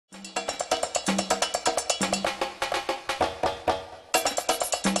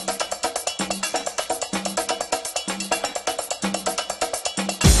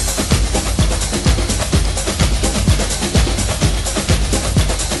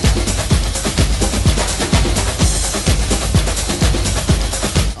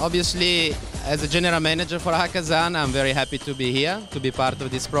Obviously, as a general manager for Hakazan, I'm very happy to be here, to be part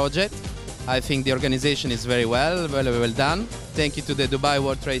of this project. I think the organization is very well done. Thank you to the Dubai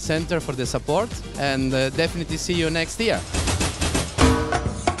World Trade Center for the support, and definitely see you next year.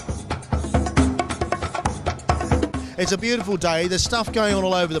 It's a beautiful day. There's stuff going on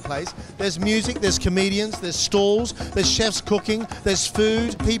all over the place. There's music, there's comedians, there's stalls, there's chefs cooking, there's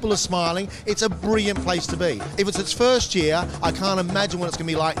food, people are smiling. It's a brilliant place to be. If it's its first year, I can't imagine what it's going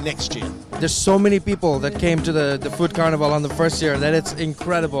to be like next year. There's so many people that came to the Food Carnival on the first year that it's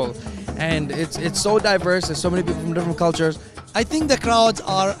incredible. And it's so diverse. There's so many people from different cultures. I think the crowds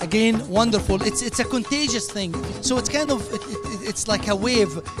are, again, wonderful. It's a contagious thing. So it's kind of, it's like a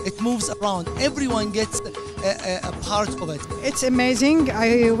wave. It moves around. Everyone gets a part of it. It's amazing.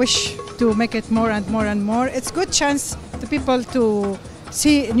 I wish to make it more and more and more. It's a good chance to people to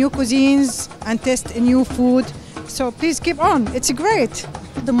see new cuisines and taste new food. So please keep on. It's great.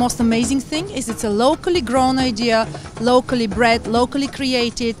 The most amazing thing is it's a locally grown idea, locally bred, locally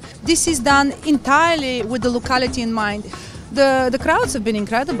created. This is done entirely with the locality in mind. The crowds have been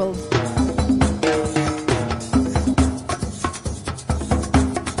incredible.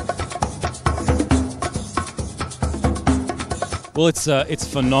 Well, it's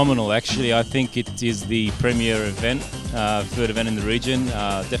phenomenal actually. I think it is the premier event, food event in the region,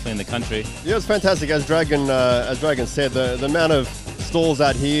 definitely in the country. Yeah, it's fantastic. As Dragon said, the amount of stalls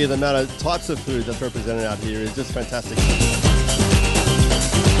out here, the amount of types of food that's represented out here is just fantastic.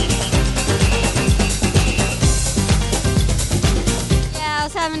 Yeah, I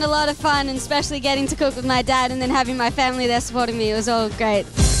was having a lot of fun, and especially getting to cook with my dad and then having my family there supporting me. It was all great.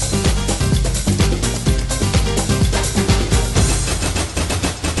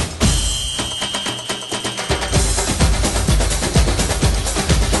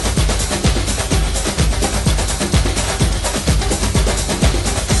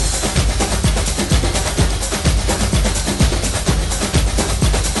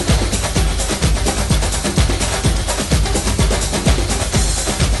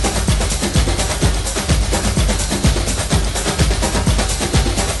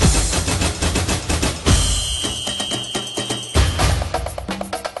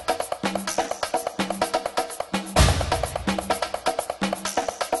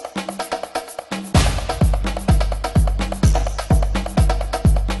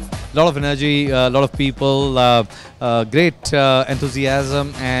 A lot of energy, a lot of people, great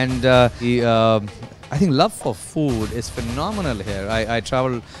enthusiasm, and I think love for food is phenomenal here. I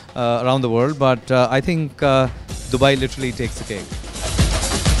travel around the world, but I think Dubai literally takes the cake.